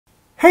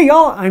Hey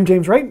y'all, I'm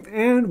James Wright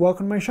and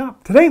welcome to my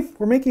shop. Today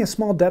we're making a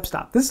small depth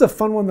stop. This is a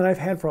fun one that I've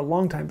had for a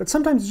long time, but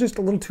sometimes it's just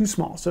a little too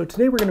small. So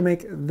today we're going to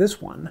make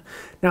this one.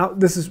 Now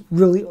this is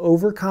really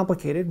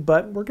overcomplicated,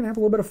 but we're going to have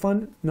a little bit of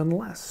fun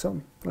nonetheless.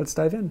 So let's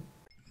dive in.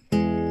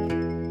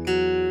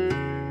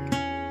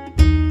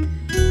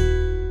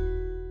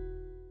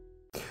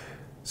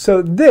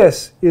 So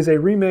this is a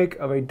remake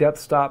of a depth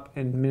stop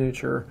in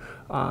miniature.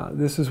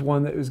 This is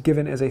one that was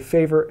given as a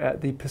favor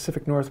at the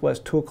Pacific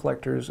Northwest Tool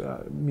Collectors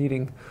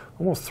meeting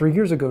almost 3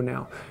 years ago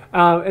now.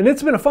 And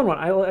it's been a fun one.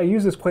 I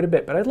use this quite a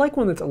bit, but I'd like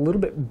one that's a little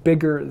bit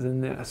bigger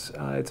than this.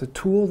 It's a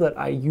tool that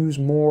I use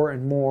more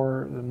and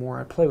more the more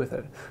I play with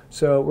it.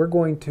 So we're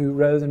going to,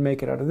 rather than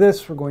make it out of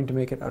this, we're going to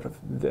make it out of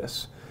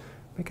this.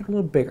 Make it a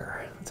little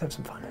bigger. Let's have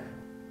some fun.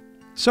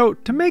 So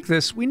to make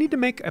this, we need to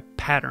make a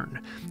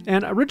pattern.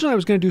 And originally I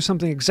was going to do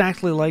something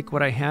exactly like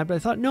what I had, but I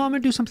thought, no, I'm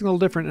going to do something a little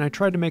different. And I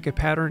tried to make a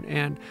pattern,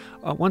 and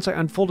once I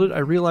unfolded, I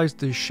realized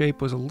the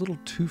shape was a little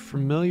too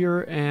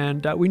familiar,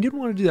 and we didn't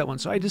want to do that one.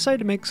 So I decided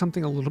to make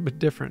something a little bit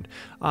different.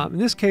 In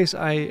this case,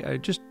 I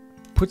just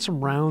put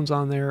some rounds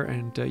on there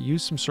and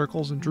used some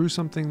circles and drew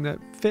something that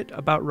fit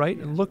about right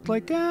and looked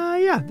like,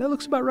 yeah, that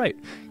looks about right.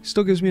 It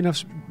still gives me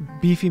enough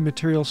beefy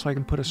material so I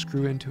can put a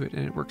screw into it,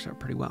 and it works out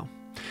pretty well.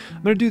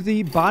 I'm going to do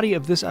the body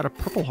of this out of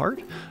Purple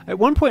Heart. At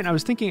one point I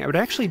was thinking I would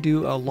actually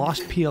do a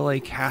Lost PLA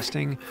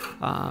casting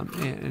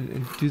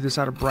and do this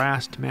out of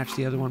brass to match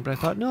the other one, but I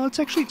thought, no, let's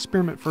actually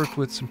experiment first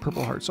with some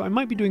Purple Heart. So I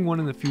might be doing one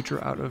in the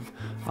future out of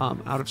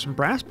some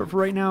brass, but for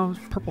right now,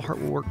 Purple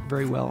Heart will work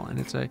very well, and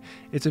it's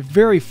a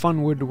very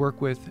fun wood to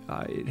work with.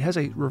 It has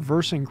a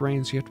reversing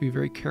grain, so you have to be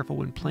very careful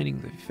when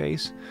planing the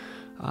face.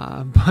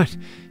 But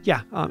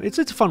yeah, it's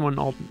a fun one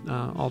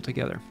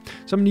altogether.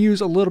 So I'm going to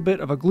use a little bit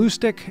of a glue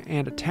stick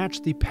and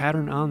attach the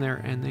pattern on there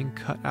and then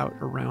cut out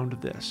around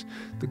this.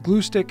 The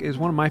glue stick is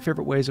one of my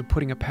favorite ways of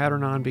putting a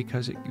pattern on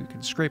because you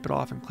can scrape it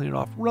off and clean it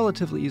off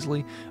relatively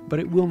easily, but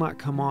it will not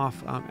come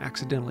off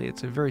accidentally.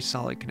 It's a very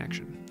solid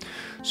connection.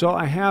 So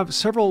I have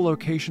several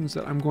locations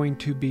that I'm going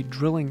to be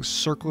drilling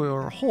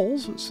circular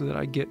holes so that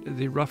I get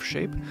the rough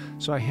shape.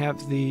 So I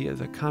have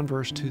the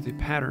converse to the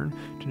pattern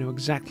to know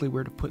exactly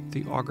where to put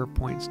the auger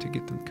point to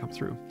get them to come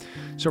through.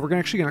 So we're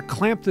actually going to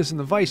clamp this in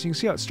the vise. You can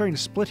see how it's starting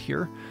to split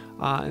here,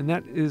 and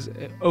that is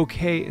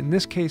okay in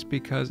this case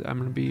because I'm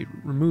going to be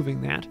removing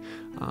that.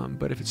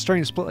 But if it's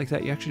starting to split like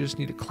that, you actually just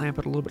need to clamp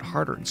it a little bit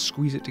harder and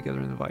squeeze it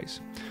together in the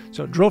vise.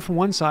 So drill from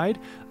one side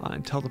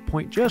until the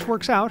point just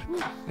works out,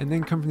 and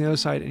then come from the other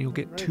side and you'll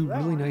get two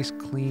really nice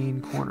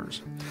clean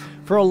corners.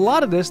 For a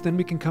lot of this, then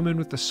we can come in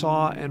with the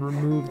saw and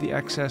remove the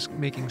excess,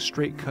 making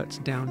straight cuts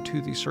down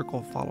to the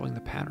circle following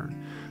the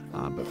pattern.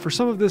 But for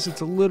some of this,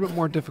 it's a little bit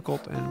more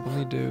difficult, and we'll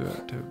need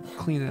to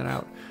clean that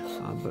out.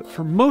 But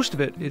for most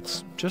of it,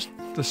 it's just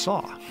the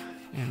saw,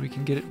 and we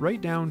can get it right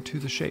down to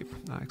the shape,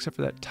 except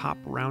for that top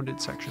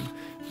rounded section,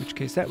 in which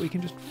case that we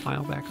can just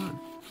file back on.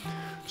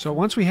 So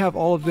once we have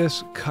all of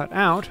this cut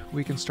out,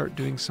 we can start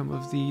doing some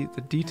of the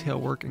detail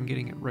work and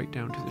getting it right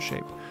down to the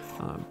shape.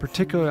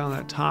 Particularly on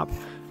that top,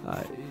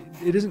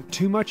 it isn't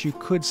too much. You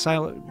could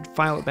file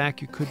it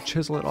back, you could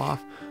chisel it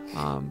off,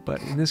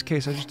 but in this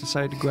case I just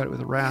decided to go at it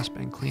with a rasp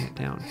and clean it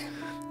down.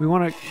 We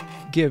want to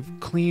give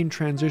clean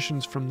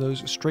transitions from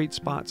those straight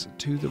spots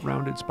to the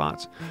rounded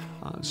spots.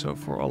 So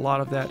for a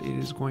lot of that, it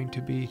is going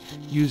to be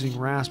using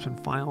rasp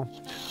and file.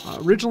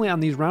 Originally on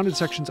these rounded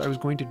sections, I was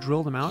going to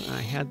drill them out, and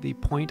I had the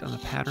point on the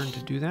pattern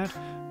to do that.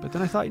 But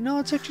then I thought, no,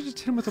 let's actually just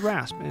hit them with a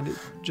rasp, and it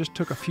just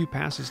took a few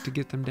passes to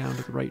get them down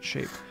to the right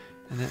shape,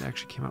 and that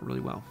actually came out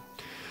really well.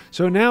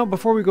 So now,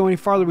 before we go any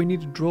farther, we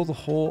need to drill the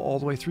hole all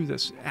the way through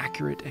this,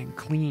 accurate and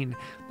clean.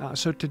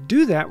 So to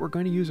do that, we're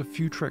going to use a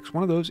few tricks.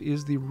 One of those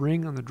is the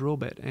ring on the drill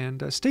bit.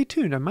 And stay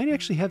tuned, I might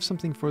actually have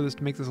something for this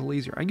to make this a little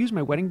easier. I use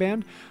my wedding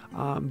band,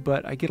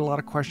 but I get a lot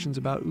of questions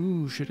about,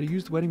 ooh, should I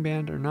use the wedding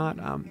band or not?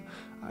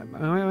 I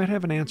might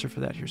have an answer for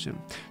that here soon.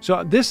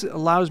 So this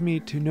allows me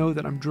to know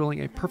that I'm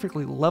drilling a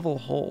perfectly level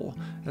hole.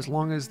 As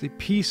long as the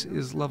piece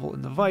is level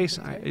in the vise,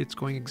 it's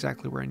going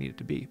exactly where I need it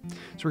to be.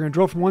 So we're going to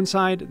drill from one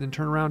side, then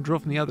turn around, drill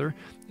from the other,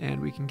 and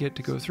we can get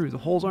to go through. The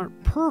holes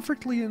aren't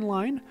perfectly in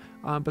line,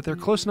 but they're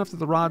close enough that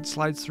the rod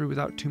slides through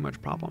without too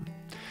much problem.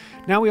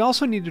 Now we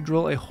also need to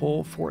drill a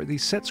hole for the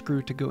set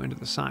screw to go into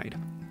the side.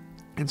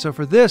 And so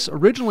for this,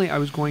 originally I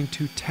was going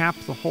to tap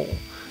the hole.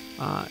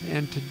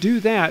 And to do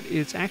that,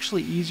 it's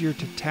actually easier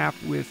to tap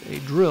with a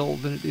drill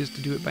than it is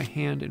to do it by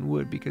hand in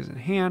wood, because in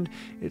hand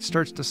it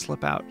starts to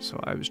slip out. So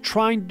I was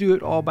trying to do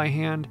it all by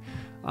hand,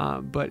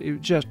 but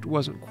it just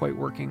wasn't quite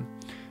working.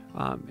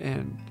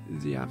 And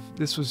yeah,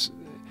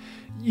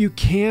 you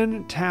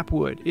can tap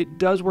wood. It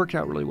does work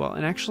out really well.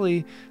 And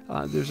actually,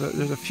 there's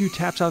a few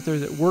taps out there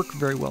that work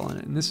very well in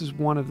it. And this is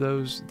one of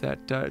those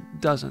that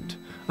doesn't.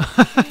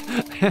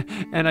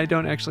 And I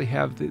don't actually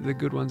have the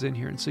good ones in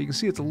here. And so you can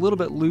see it's a little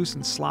bit loose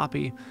and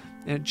sloppy,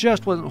 and it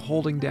just wasn't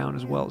holding down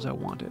as well as I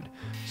wanted.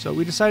 So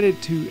we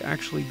decided to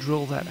actually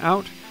drill that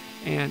out,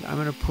 and I'm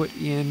going to put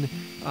in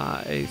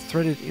a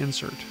threaded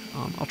insert.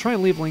 I'll try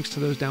and leave links to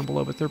those down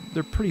below, but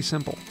they're pretty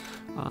simple.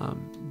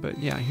 But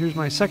yeah, here's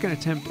my second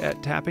attempt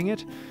at tapping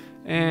it.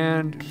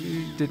 and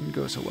it didn't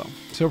go so well.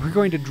 So we're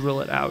going to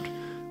drill it out.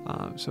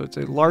 So it's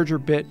a larger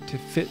bit to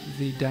fit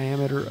the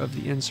diameter of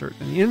the insert.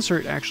 And the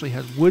insert actually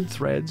has wood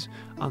threads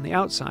on the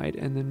outside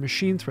and then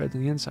machine threads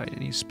on the inside.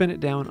 And you spin it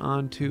down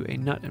onto a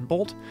nut and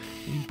bolt,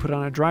 and you put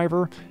on a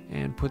driver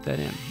and put that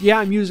in. Yeah,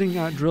 I'm using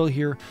a drill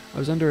here. I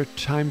was under a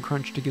time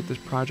crunch to get this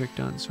project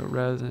done, so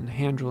rather than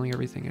hand drilling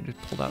everything, I just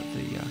pulled out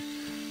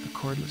the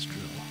cordless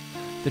drill.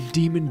 The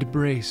Demon de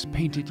Brace,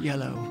 painted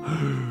yellow.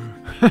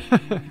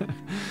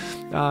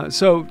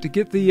 So to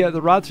get the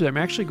rod through, I'm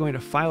actually going to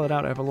file it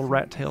out. I have a little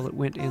rat tail that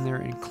went in there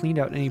and cleaned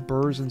out any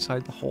burrs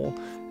inside the hole,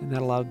 and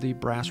that allowed the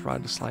brass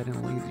rod to slide in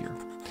a little easier.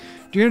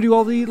 You're going to do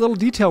all the little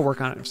detail work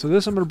on it. So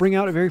this, I'm going to bring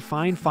out a very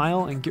fine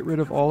file and get rid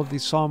of all of the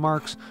saw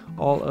marks,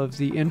 all of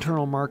the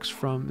internal marks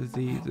from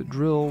the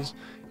drills,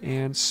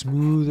 and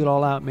smooth it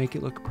all out, make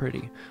it look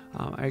pretty.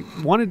 I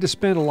wanted to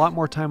spend a lot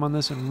more time on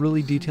this and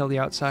really detail the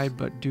outside,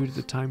 but due to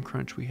the time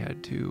crunch, we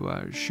had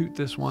to shoot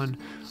this one.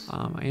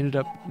 I ended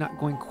up not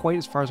going quite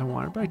as far as I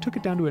wanted, but I took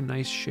it down to a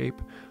nice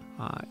shape.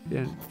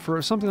 And for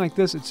something like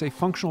this, it's a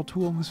functional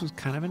tool. This was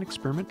kind of an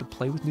experiment to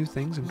play with new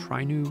things and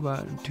try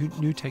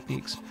new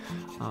techniques.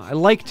 I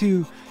like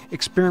to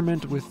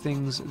experiment with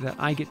things that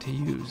I get to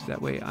use. That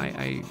way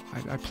I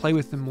play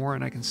with them more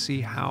and I can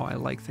see how I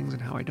like things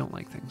and how I don't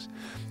like things.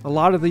 A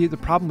lot of the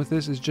problem with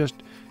this is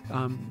just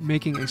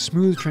making a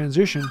smooth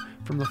transition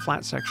from the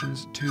flat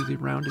sections to the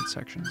rounded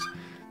sections.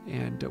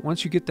 And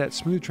once you get that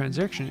smooth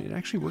transition, it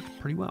actually works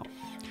pretty well.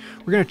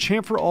 We're going to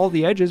chamfer all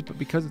the edges, but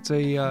because it's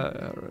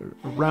a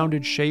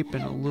rounded shape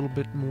and a little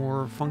bit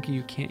more funky,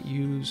 you can't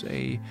use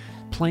a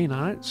plane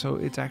on it, so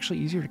it's actually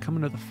easier to come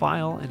into the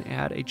file and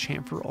add a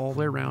chamfer all the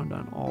way around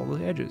on all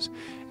the edges.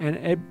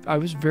 And I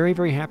was very,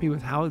 very happy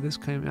with how this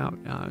came out,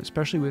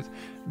 especially with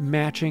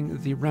matching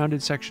the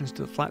rounded sections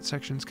to the flat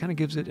sections. Kind of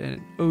gives it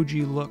an OG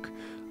look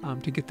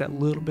to get that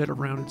little bit of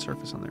rounded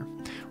surface on there.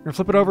 We're going to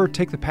flip it over,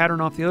 take the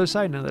pattern off the other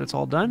side now that it's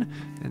all done,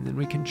 and then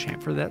we can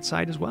chamfer that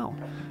side as well.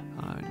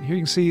 Here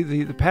you can see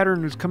the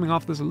pattern is coming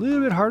off this a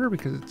little bit harder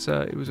because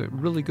it was a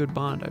really good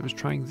bond. I was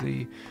trying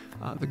the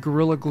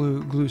Gorilla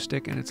glue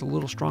stick, and it's a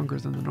little stronger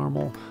than the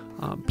normal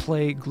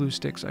play glue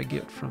sticks I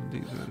get from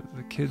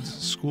the kids'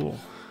 school.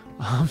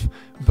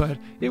 But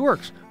it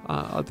works.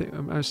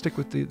 I'll stick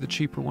with the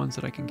cheaper ones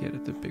that I can get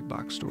at the big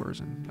box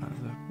stores and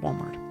the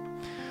Walmart.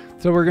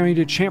 So we're going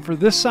to chamfer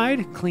this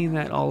side, clean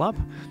that all up,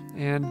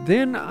 and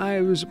then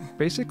I was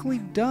basically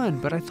done.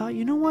 But I thought,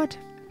 you know what?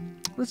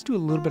 Let's do a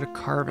little bit of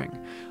carving.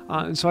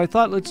 And so I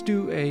thought let's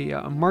do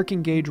a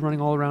marking gauge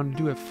running all around and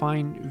do a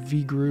fine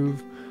V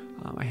groove.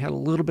 I had a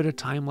little bit of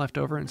time left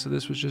over, and so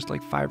this was just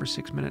like 5 or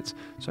 6 minutes.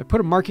 So I put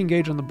a marking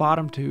gauge on the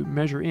bottom to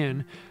measure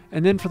in,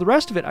 and then for the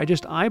rest of it, I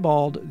just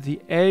eyeballed the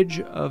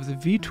edge of the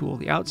V-tool,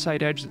 the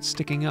outside edge that's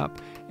sticking up,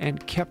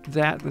 and kept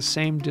that the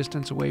same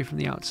distance away from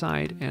the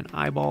outside, and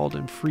eyeballed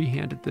and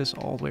freehanded this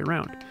all the way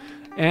around.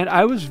 And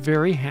I was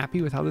very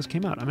happy with how this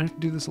came out. I'm going to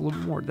have to do this a little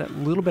bit more. That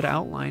little bit of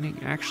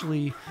outlining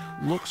actually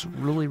looks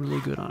really,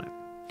 really good on it.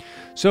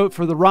 So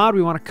for the rod,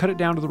 we want to cut it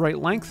down to the right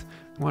length.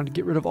 We want to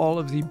get rid of all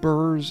of the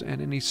burrs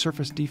and any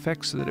surface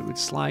defects so that it would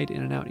slide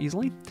in and out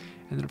easily.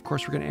 And then, of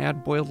course, we're going to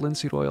add boiled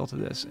linseed oil to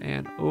this.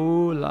 And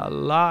oh la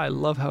la, I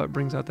love how it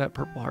brings out that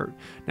purple heart.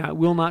 Now, it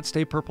will not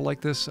stay purple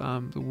like this.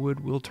 The wood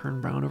will turn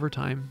brown over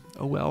time.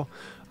 Oh well.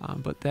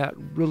 But that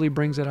really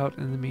brings it out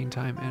in the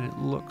meantime, and it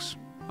looks...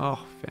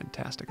 oh,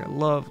 fantastic. I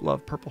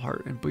love Purple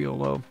Heart and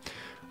BLO.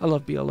 I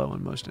love BLO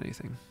on most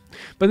anything.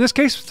 But in this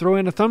case, throw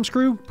in a thumb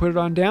screw, put it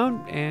on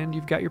down, and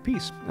you've got your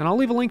piece. And I'll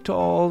leave a link to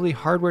all the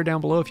hardware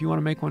down below if you want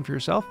to make one for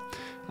yourself.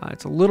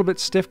 It's a little bit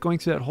stiff going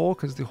through that hole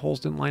because the holes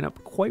didn't line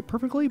up quite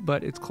perfectly,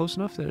 but it's close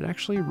enough that it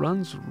actually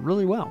runs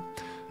really well.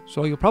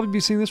 So you'll probably be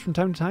seeing this from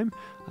time to time.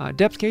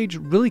 Depth gauge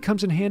really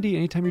comes in handy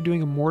anytime you're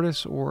doing a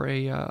mortise or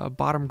a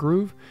bottom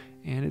groove,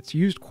 and it's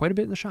used quite a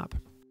bit in the shop.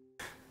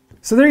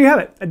 So there you have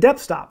it, a depth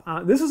stop.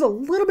 This is a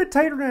little bit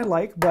tighter than I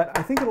like, but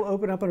I think it'll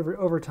open up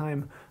over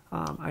time.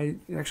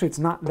 Actually, it's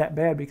not that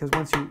bad because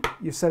once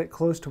you set it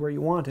close to where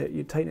you want it,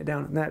 you tighten it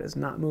down, and that is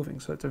not moving.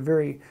 So it's a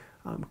very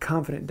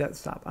confident depth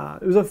stop.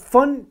 It was a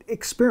fun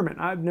experiment.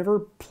 I've never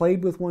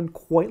played with one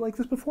quite like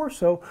this before,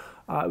 so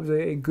it was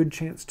a good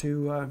chance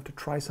to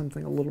try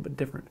something a little bit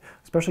different,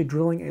 especially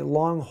drilling a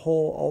long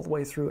hole all the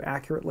way through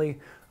accurately.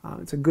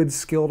 It's a good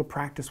skill to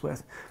practice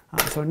with.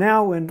 So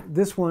now when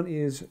this one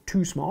is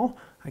too small,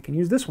 I can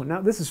use this one.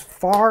 Now this is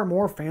far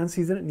more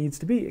fancy than it needs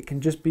to be. It can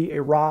just be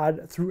a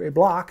rod through a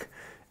block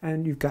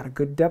and you've got a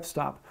good depth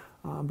stop.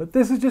 But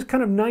this is just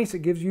kind of nice. It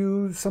gives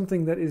you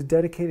something that is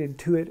dedicated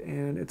to it,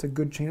 and it's a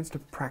good chance to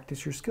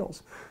practice your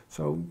skills.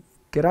 So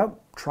get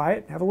out, try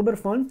it, have a little bit of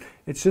fun.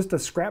 It's just a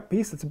scrap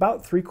piece that's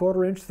about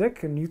 3/4 inch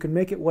thick, and you can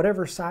make it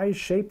whatever size,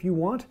 shape you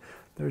want.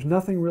 There's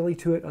nothing really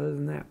to it other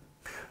than that.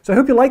 So I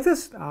hope you like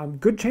this.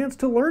 Good chance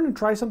to learn and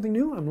try something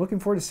new. I'm looking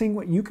forward to seeing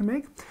what you can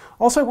make.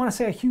 Also, I want to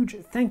say a huge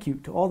thank you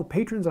to all the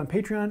patrons on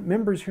Patreon,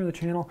 members here on the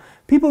channel.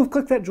 People who've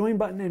clicked that join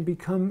button and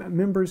become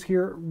members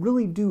here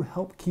really do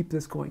help keep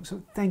this going.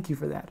 So thank you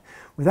for that.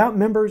 Without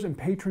members and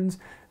patrons,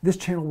 this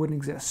channel wouldn't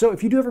exist. So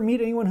if you do ever meet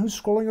anyone who's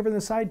scrolling over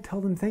the side,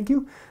 tell them thank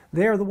you.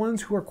 They are the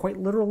ones who are quite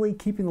literally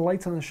keeping the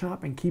lights on the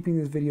shop and keeping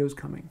these videos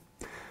coming.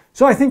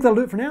 So I think that'll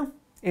do it for now.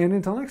 And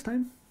until next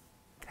time,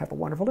 have a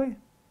wonderful day.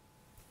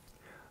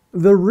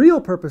 The real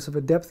purpose of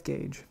a depth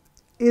gauge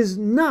is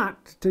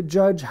not to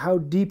judge how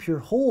deep your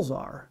holes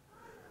are,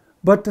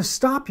 but to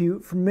stop you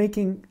from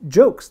making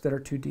jokes that are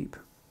too deep.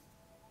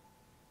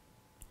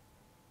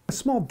 A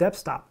small depth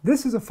stop.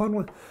 This is a fun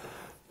one.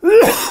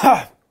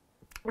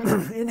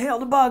 Inhale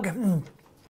the bug.